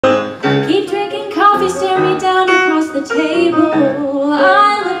the table,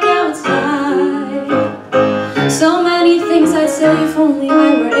 I look outside. So many things I'd say if only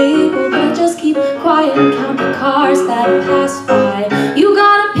I were able, but I just keep quiet and count the cars that pass by. You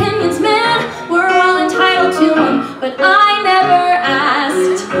got opinions, man, we're all entitled to them, but I never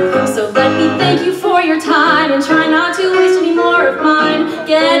asked. So let me thank you for your time and try not to waste any more of mine.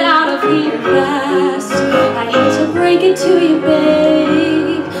 Get out of here fast. I hate to break it to you,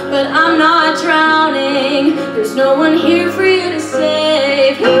 babe, but I'm not drowning. There's no one here for you to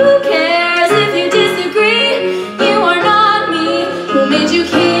save. Who cares if you disagree? You are not me. Who made you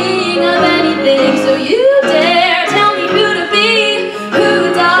king of anything? So you dare tell me who to be?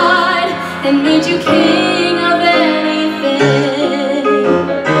 Who died and made you king?